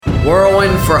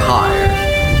Whirlwind for Hire,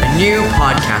 a new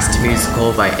podcast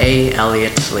musical by A.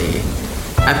 Elliott Lee.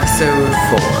 Episode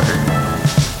 4.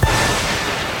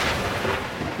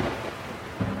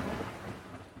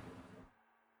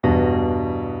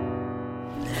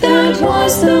 That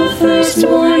was the first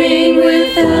morning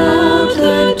without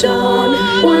the dawn.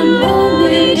 One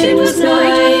moment it was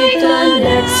night, the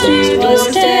next it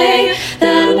was day.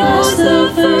 That was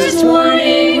the first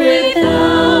morning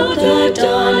without the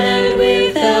dawn, and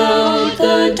without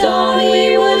the dawn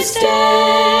we would stay.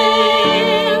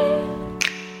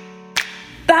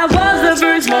 That was the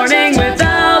first morning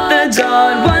without the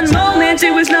dawn. One moment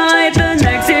it was night, the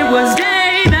next it was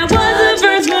day. That was the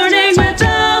first morning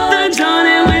without the dawn,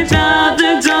 and without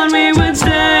the dawn we would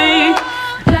stay.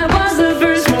 That was the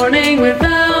first morning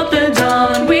without the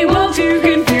dawn. We woke to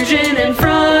confusion and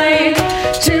fright.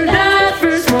 To that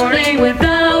first morning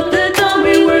without the dawn,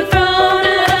 we were thrown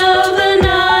out of the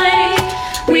night.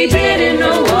 We didn't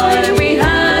know why we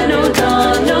had no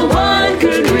dawn. No one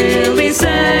could really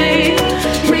say.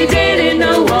 We didn't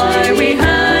know why we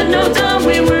had no dawn.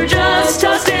 We were just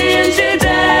tossed into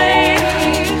day.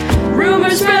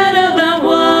 Rumors spread about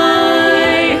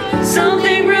why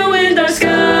something ruined our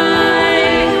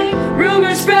sky.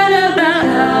 Rumors spread about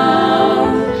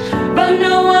how, but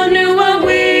no one knew what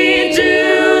we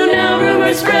do. Now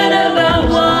rumors spread about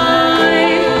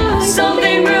why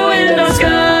something ruined our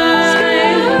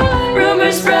sky.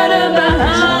 Rumors spread about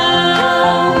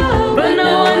how, but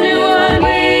no one knew what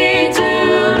we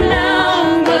do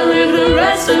now. We'll live the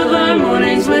rest of our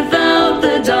mornings without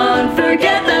the dawn.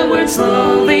 Forget that word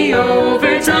slowly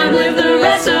over time. Live the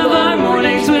rest of our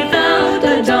mornings without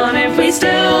the dawn. If we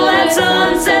still had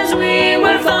sunsets, we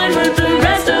were fine with the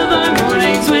rest of our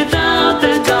mornings without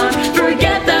the dawn.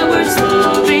 Forget that word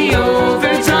slowly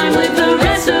over time. Live the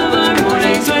rest of our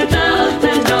mornings without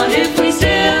the dawn. If we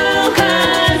still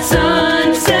had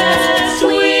sunsets,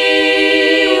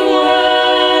 we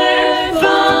were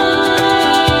fine.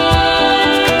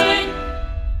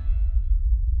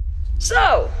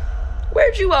 So,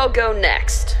 where'd you all go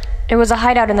next? It was a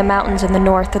hideout in the mountains in the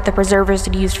north that the preservers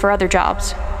had used for other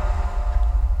jobs.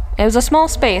 It was a small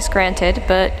space, granted,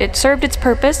 but it served its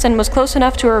purpose and was close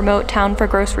enough to a remote town for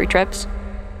grocery trips.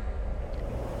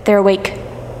 They're awake.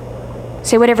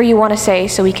 Say whatever you want to say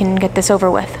so we can get this over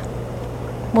with.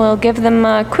 We'll give them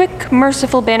a quick,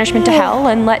 merciful banishment to hell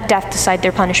and let death decide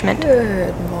their punishment.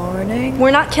 Good morning.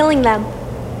 We're not killing them.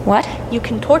 What? You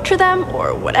can torture them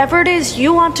or whatever it is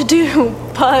you want to do,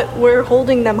 but we're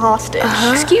holding them hostage.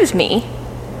 Excuse me?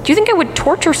 Do you think I would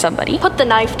torture somebody? Put the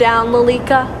knife down,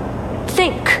 Lalika.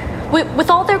 Think. With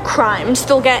all their crimes,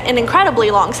 they'll get an incredibly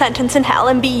long sentence in hell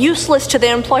and be useless to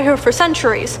their employer for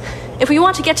centuries. If we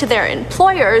want to get to their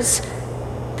employers,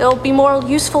 they'll be more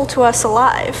useful to us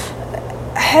alive.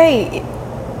 Hey,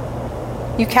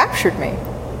 you captured me.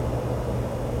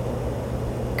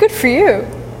 Good for you.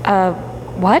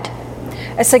 What?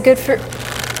 I said good for...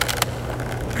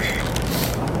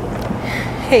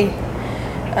 Hey,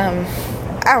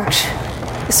 ouch.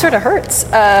 This sort of hurts.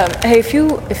 Hey, if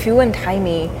you untie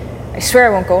me, I swear I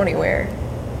won't go anywhere.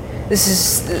 This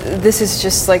is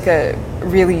just like a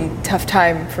really tough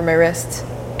time for my wrists.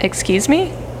 Excuse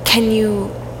me? Can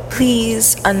you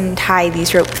please untie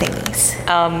these rope thingies?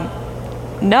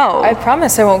 No. I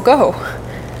promise I won't go.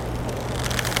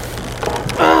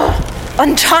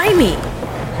 Untie me!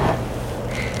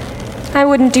 I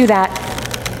wouldn't do that.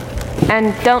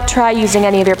 And don't try using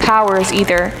any of your powers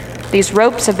either. These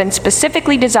ropes have been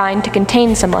specifically designed to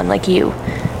contain someone like you.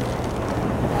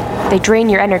 They drain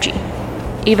your energy.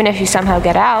 Even if you somehow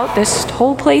get out, this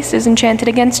whole place is enchanted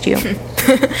against you.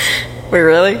 Wait,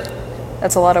 really?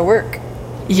 That's a lot of work.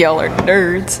 Y'all are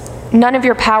nerds. None of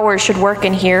your powers should work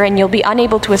in here, and you'll be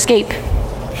unable to escape.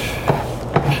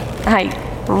 I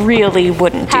really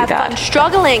wouldn't do Have that. fun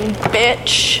struggling,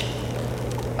 bitch.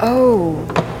 Oh,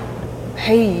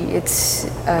 hey, it's,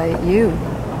 you.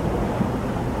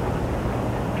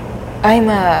 I'm,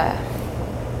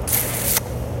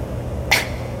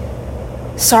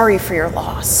 sorry for your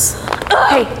loss.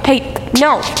 Hey,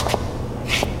 no!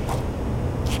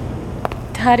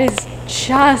 That is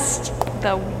just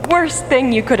the worst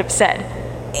thing you could have said.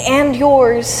 And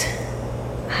yours.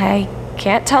 I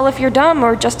can't tell if you're dumb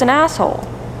or just an asshole.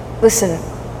 Listen,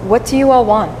 what do you all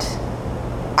want?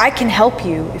 I can help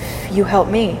you if you help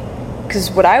me.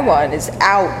 Because what I want is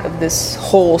out of this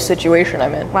whole situation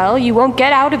I'm in. Well, you won't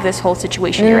get out of this whole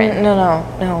situation you're in. No,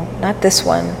 not this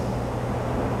one.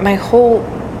 My whole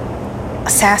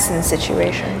assassin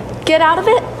situation. Get out of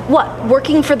it? What,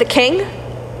 working for the king?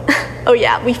 Oh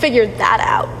yeah, we figured that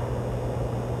out.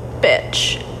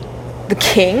 Bitch. The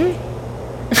king?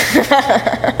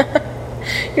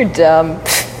 You're dumb.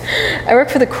 I work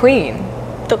for the Queen.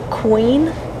 The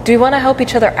Queen? Do we want to help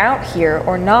each other out here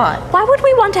or not? Why would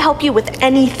we want to help you with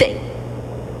anything?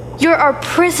 You're our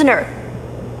prisoner.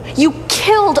 You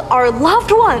killed our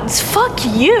loved ones. Fuck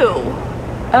you.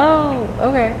 Oh,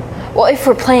 okay. Well, if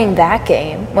we're playing that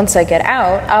game, once I get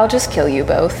out, I'll just kill you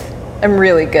both. I'm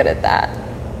really good at that.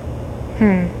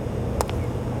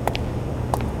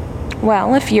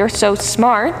 Well, if you're so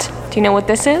smart, do you know what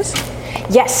this is?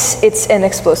 Yes, it's an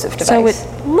explosive device. So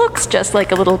it looks just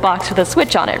like a little box with a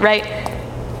switch on it, right?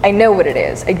 I know what it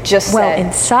is. I just Well, said...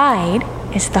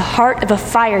 inside is the heart of a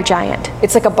fire giant.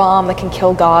 It's like a bomb that can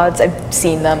kill gods. I've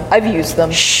seen them. I've used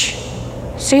them. Shh.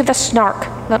 Save the snark.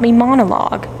 Let me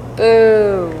monologue.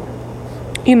 Boo.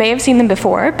 You may have seen them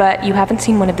before, but you haven't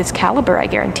seen one of this caliber, I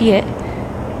guarantee it.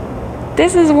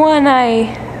 This is one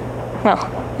I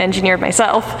engineered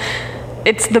myself.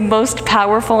 It's the most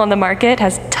powerful on the market,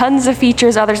 has tons of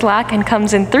features others lack, and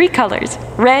comes in 3 colors: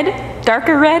 red,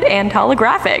 darker red, and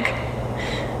holographic.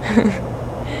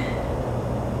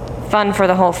 Fun for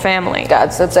the whole family.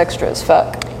 Gods, that's extra as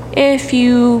fuck. If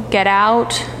you get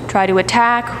out, try to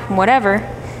attack, whatever,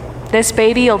 this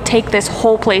baby'll take this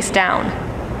whole place down.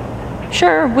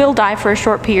 Sure, we'll die for a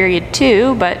short period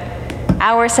too, but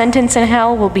our sentence in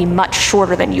hell will be much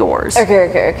shorter than yours.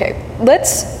 Okay.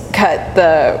 Let's cut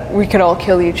the we can all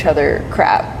kill each other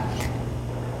crap.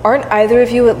 Aren't either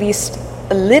of you at least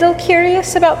a little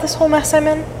curious about this whole mess I'm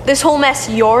in? This whole mess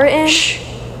you're in? Shh.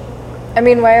 I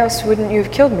mean, why else wouldn't you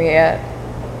have killed me yet?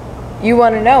 You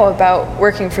want to know about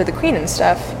working for the Queen and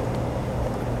stuff.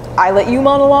 I let you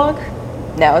monologue.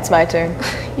 Now it's my turn.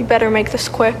 You better make this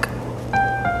quick.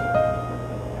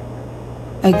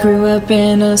 I grew up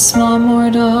in a small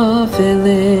mortal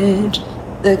village,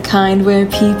 the kind where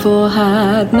people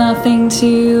had nothing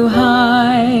to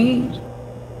hide,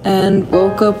 and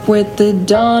woke up with the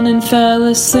dawn and fell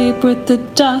asleep with the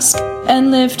dusk,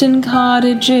 and lived in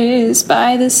cottages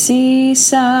by the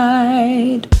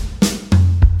seaside.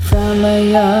 From a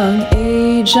young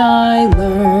age I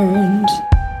learned,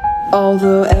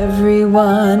 although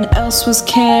everyone else was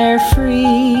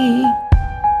carefree,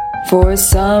 for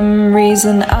some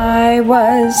reason I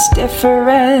was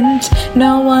different.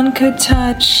 No one could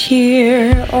touch,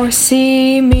 hear, or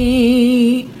see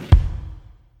me.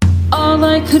 All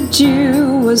I could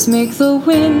do was make the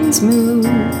winds move,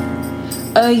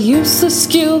 a useless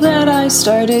skill that I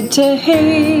started to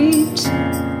hate.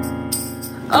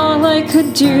 All I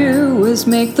could do was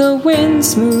make the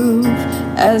winds move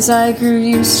as I grew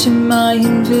used to my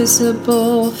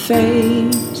invisible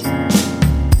fate.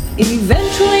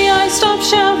 Eventually I stopped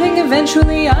shouting,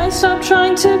 eventually I stopped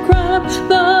trying to grab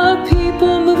the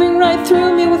people moving right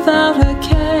through me without a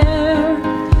care.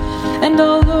 And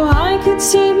although I could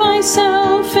see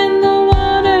myself in the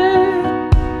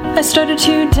water, I started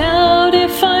to doubt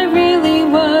if I really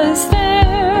was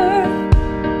there.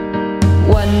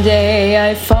 One day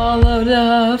I followed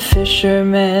a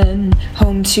fisherman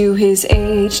home to his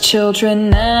 8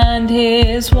 children and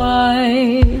his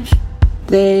wife.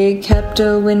 They kept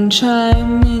a wind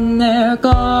chime in their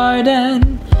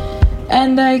garden,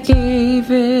 and I gave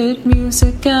it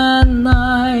music and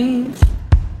life.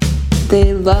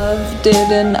 They loved it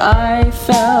and I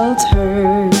felt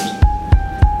hurt.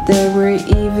 There were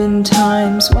even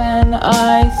times when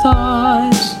I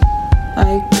thought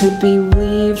I could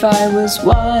believe I was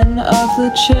one of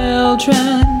the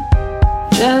children,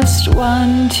 just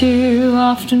one too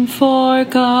often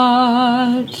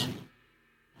forgot.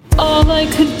 All I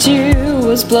could do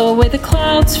was blow away the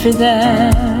clouds for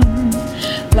them,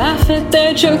 laugh at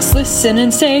their jokes, listen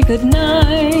and say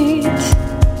goodnight.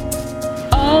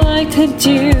 All I could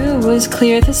do was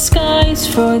clear the skies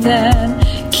for them,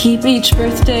 keep each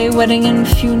birthday, wedding and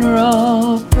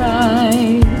funeral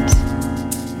bright.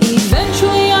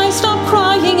 Eventually I stopped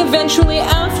crying, eventually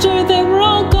after they were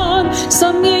all gone.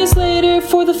 Some years later,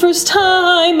 for the first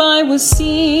time I was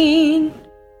seen.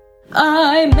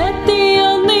 I met the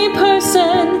only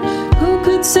person who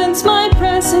could sense my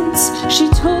presence. She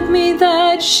told me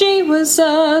that she was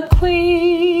a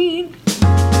queen.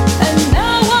 And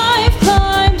now I've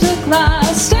climbed a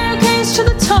glass staircase to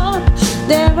the top.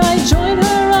 There I join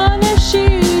her on a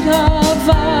sheet of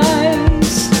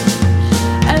ice.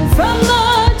 And from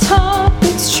the top,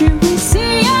 it's true, we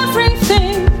see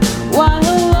everything, while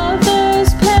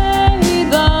others pay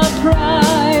the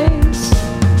price.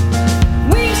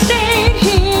 We've stayed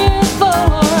here for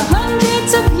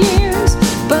hundreds of years,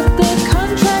 but the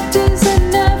contract is a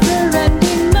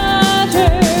never-ending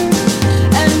matter.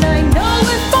 And I know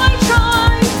if I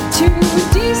try to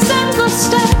descend the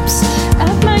steps,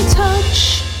 at my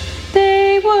touch,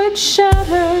 they would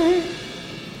shatter.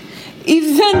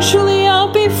 Eventually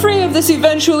I'll be free of this.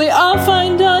 Eventually I'll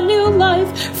find a new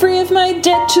life, free of my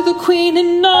debt to the queen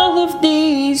and all of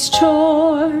these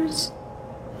chores.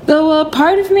 Though a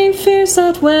part of me fears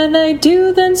that when I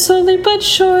do, then slowly but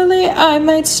surely I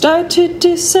might start to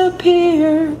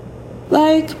disappear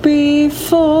like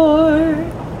before.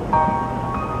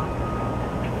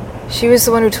 She was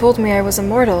the one who told me I was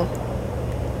immortal.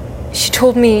 She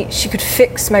told me she could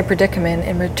fix my predicament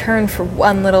in return for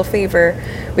one little favor,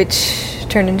 which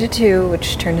turned into 2,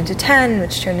 which turned into 10,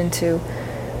 which turned into,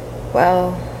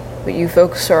 well, what you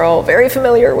folks are all very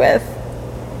familiar with.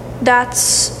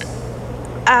 That's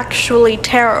actually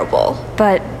terrible.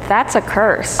 But that's a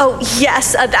curse. Oh,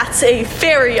 yes, that's a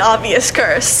very obvious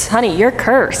curse. Honey, you're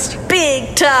cursed.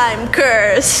 Big time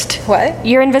cursed. What?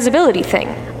 Your invisibility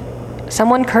thing.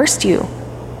 Someone cursed you.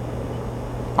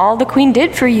 All the queen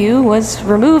did for you was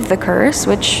remove the curse,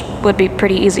 which would be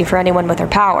pretty easy for anyone with her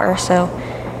power, so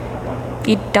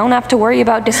you don't have to worry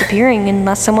about disappearing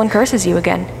unless someone curses you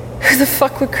again. Who the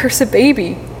fuck would curse a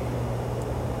baby?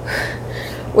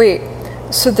 Wait,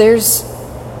 so there's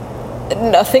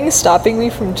nothing stopping me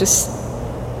from just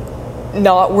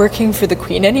not working for the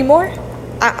queen anymore?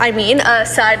 I mean,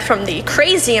 aside from the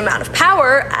crazy amount of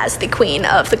power as the queen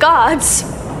of the gods,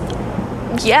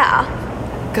 yeah.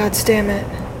 Gods damn it.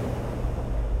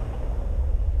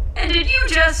 And did you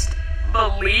just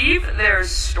believe their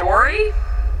story?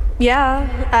 Yeah,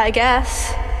 I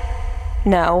guess.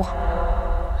 No.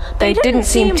 They didn't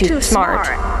seem too smart,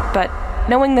 but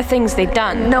knowing the things they'd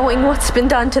done, Knowing what's been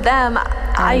done to them,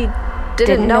 I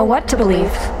didn't know what to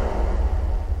believe.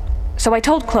 So I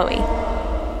told Chloe,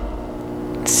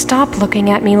 stop looking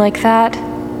at me like that.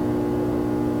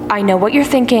 I know what you're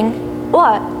thinking.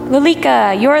 What?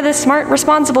 Lilika, you're the smart,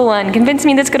 responsible one. Convince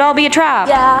me this could all be a trap.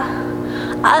 Yeah.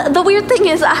 The weird thing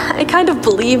is, I kind of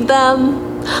believe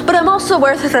them, but I'm also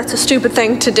aware that that's a stupid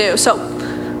thing to do.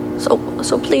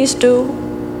 So please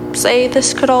do say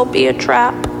this could all be a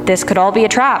trap. This could all be a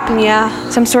trap. Yeah.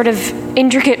 Some sort of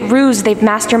intricate ruse they've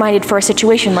masterminded for a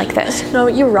situation like this. No,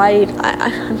 you're right.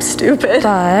 I'm stupid.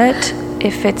 But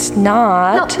if it's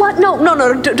not... No, what? No,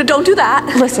 don't do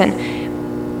that. Listen,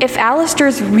 if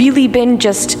Alistair's really been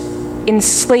just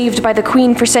enslaved by the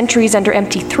Queen for centuries under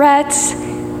empty threats,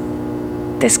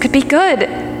 this could be good.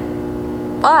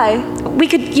 Why? We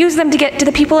could use them to get to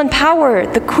the people in power,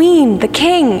 the Queen, the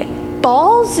King.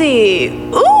 Ballsy.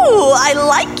 Ooh, I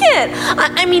like it.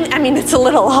 I mean, it's a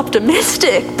little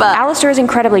optimistic, but... Alistair is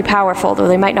incredibly powerful, though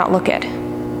they might not look it.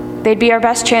 They'd be our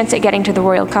best chance at getting to the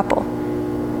royal couple.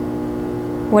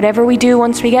 Whatever we do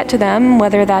once we get to them,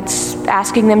 whether that's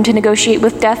asking them to negotiate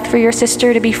with death for your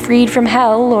sister to be freed from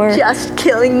hell, or... just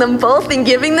killing them both and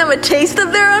giving them a taste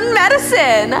of their own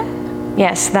medicine.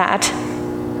 Yes, that.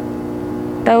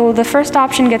 Though the first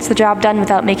option gets the job done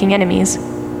without making enemies.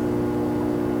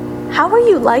 How are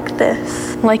you like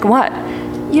this? Like what?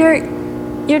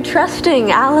 You're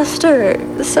trusting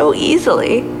Alistair so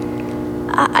easily.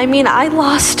 I mean, I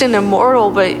lost an immortal,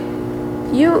 but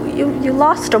you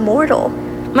lost a mortal.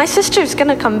 My sister's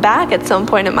gonna come back at some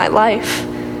point in my life.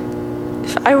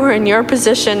 If I were in your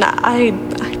position,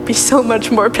 I'd be so much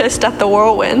more pissed at the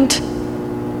Whirlwind.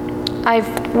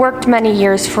 I've worked many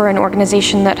years for an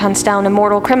organization that hunts down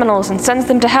immortal criminals and sends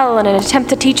them to hell in an attempt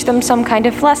to teach them some kind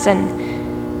of lesson.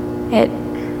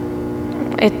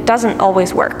 It doesn't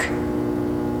always work.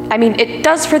 I mean, it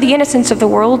does for the innocence of the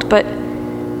world, but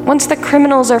once the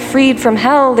criminals are freed from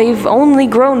hell, they've only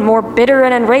grown more bitter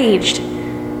and enraged.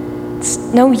 It's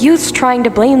no use trying to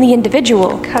blame the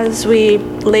individual. Because we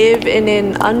live in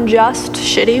an unjust,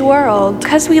 shitty world.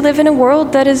 Because we live in a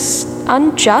world that is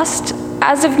unjust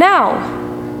as of now.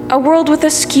 A world with a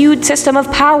skewed system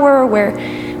of power where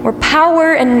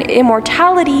power and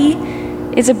immortality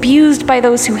is abused by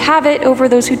those who have it over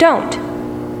those who don't.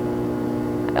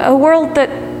 A world that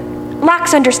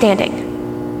lacks understanding.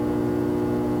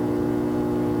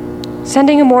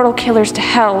 Sending immortal killers to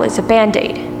hell is a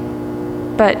band-aid.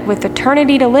 But with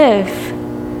eternity to live,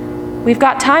 we've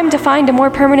got time to find a more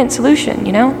permanent solution,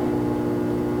 you know?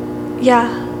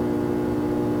 Yeah.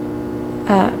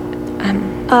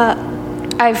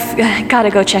 I've gotta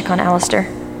go check on Alistair.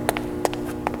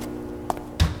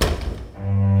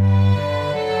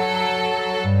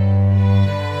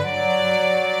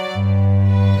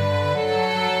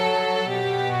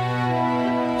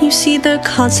 You see, the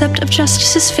concept of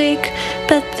justice is fake,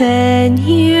 but then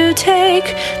you take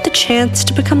the chance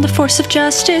to become the force of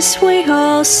justice we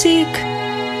all seek.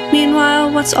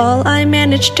 Meanwhile, what's all I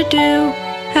managed to do?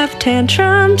 Have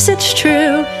tantrums, it's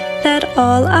true that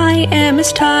all I am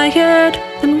is tired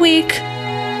and weak.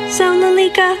 So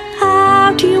Lalika,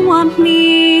 how do you want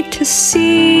me to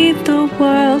see the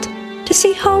world? To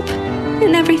see hope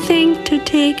in everything, to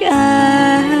take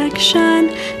action,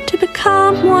 to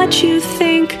become what you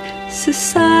think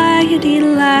society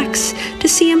lacks, to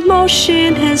see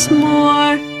emotion as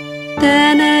more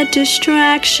than a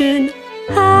distraction.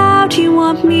 How do you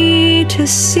want me to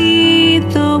see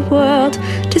the world?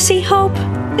 To see hope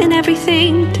in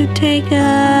everything, to take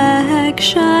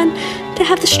action, to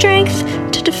have the strength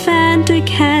to defend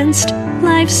against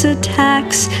life's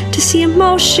attacks, to see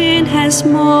emotion as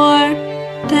more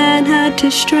than a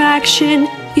distraction.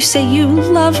 You say you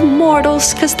love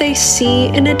mortals 'cause they see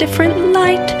in a different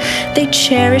light. They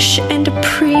cherish and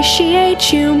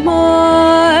appreciate you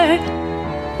more.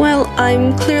 Well,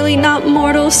 I'm clearly not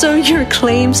mortal, so your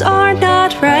claims are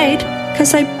not right.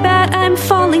 'Cause I bet I'm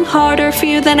falling harder for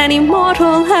you than any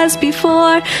mortal has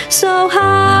before. So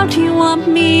how do you want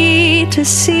me to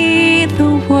see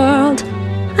the world?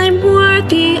 I'm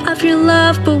worthy of your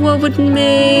love, but what would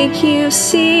make you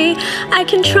see? I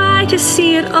can try to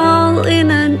see it all in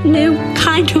a new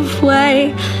kind of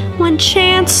way. One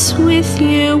chance with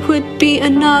you would be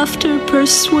enough to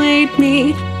persuade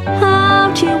me.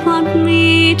 How do you want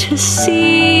me to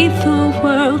see the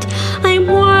world? I'm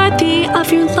worthy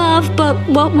of your love, but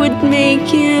what would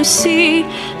make you see?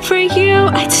 For you,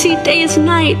 I'd see day as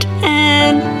night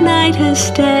and night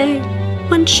as day.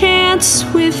 One chance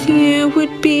with you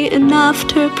would be enough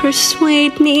to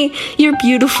persuade me. You're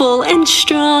beautiful and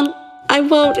strong. I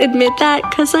won't admit that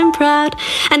 'cause I'm proud.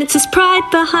 And it's this pride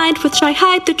behind which I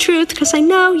hide the truth 'cause I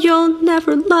know you'll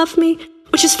never love me.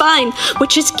 Which is fine,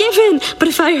 which is given. But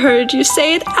if I heard you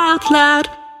say it out loud,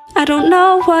 I don't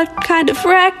know what kind of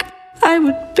wreck I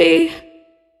would be.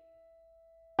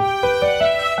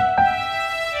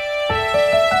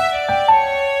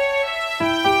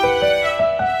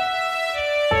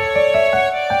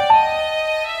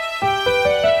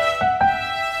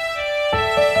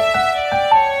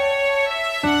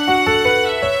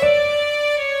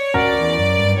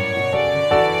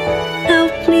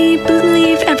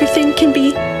 Everything can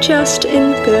be just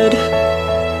and good.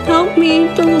 Help me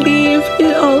believe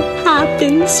it all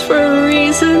happens for a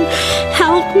reason.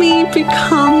 Help me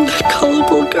become the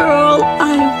gullible girl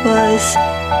I was.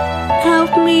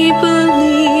 Help me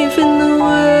believe in the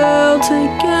world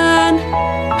again.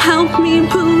 Help me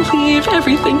believe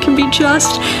everything can be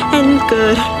just and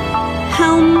good.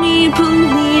 Help me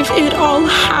believe it all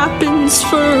happens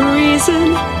for a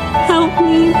reason. Help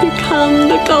me become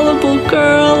the gullible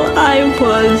girl I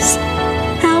was.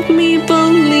 Help me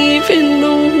believe in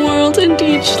the world and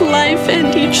each life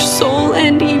and each soul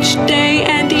and each day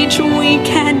and each week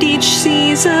and each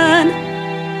season.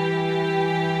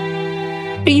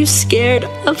 Are you scared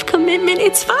of commitment?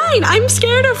 It's fine. I'm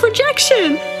scared of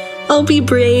rejection. I'll be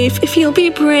brave if you'll be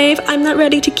brave. I'm not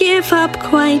ready to give up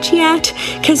quite yet,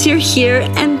 'cause you're here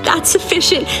and that's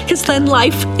sufficient, 'cause then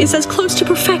life is as close to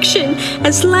perfection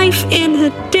as life in a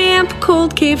damp,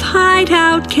 cold cave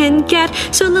hideout can get.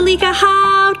 So Lalika,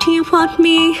 how do you want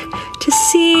me to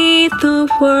see the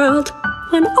world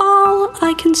when all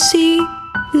I can see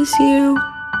is you?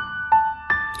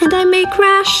 And I make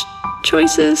rash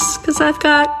choices 'cause I've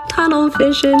got tunnel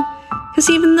vision, 'cause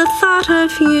even the thought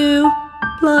of you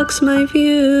blocks my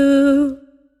view.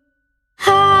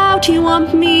 How do you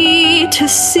want me to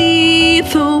see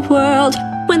the world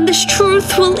when this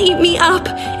truth will eat me up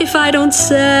if I don't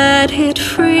set it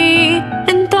free?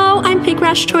 And though I make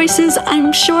rash choices,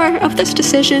 I'm sure of this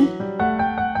decision.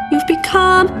 You've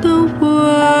become the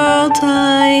world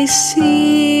I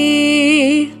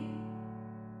see.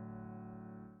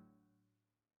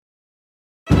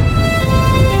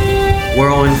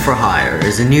 Whirlwind for Hire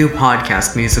is a new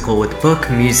podcast musical with book,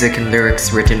 music, and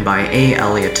lyrics written by A.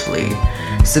 Elliott Lee.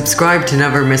 Subscribe to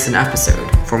never miss an episode.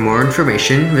 For more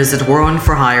information, visit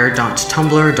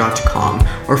whirlwindforhire.tumblr.com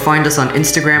or find us on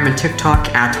Instagram and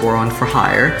TikTok at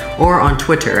whirlwindforhire or on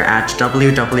Twitter at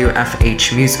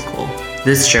WWFHmusical.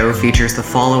 This show features the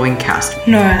following cast: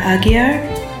 Nora Aguiar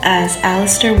as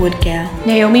Alistair Woodgale,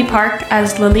 Naomi Park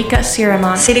as Lalika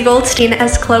Siraman, Sadie Goldstein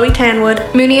as Chloe Tanwood,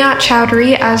 Muniat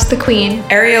Chowdhury as the Queen,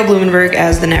 Ariel Blumenberg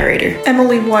as the narrator,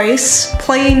 Emily Weiss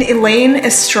playing Elaine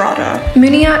Estrada,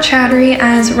 Muniat Chowdhury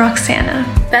as Roxana,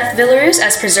 Beth Villers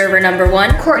as Preserver Number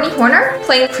 1, Courtney Horner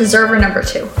playing Preserver Number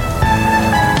 2.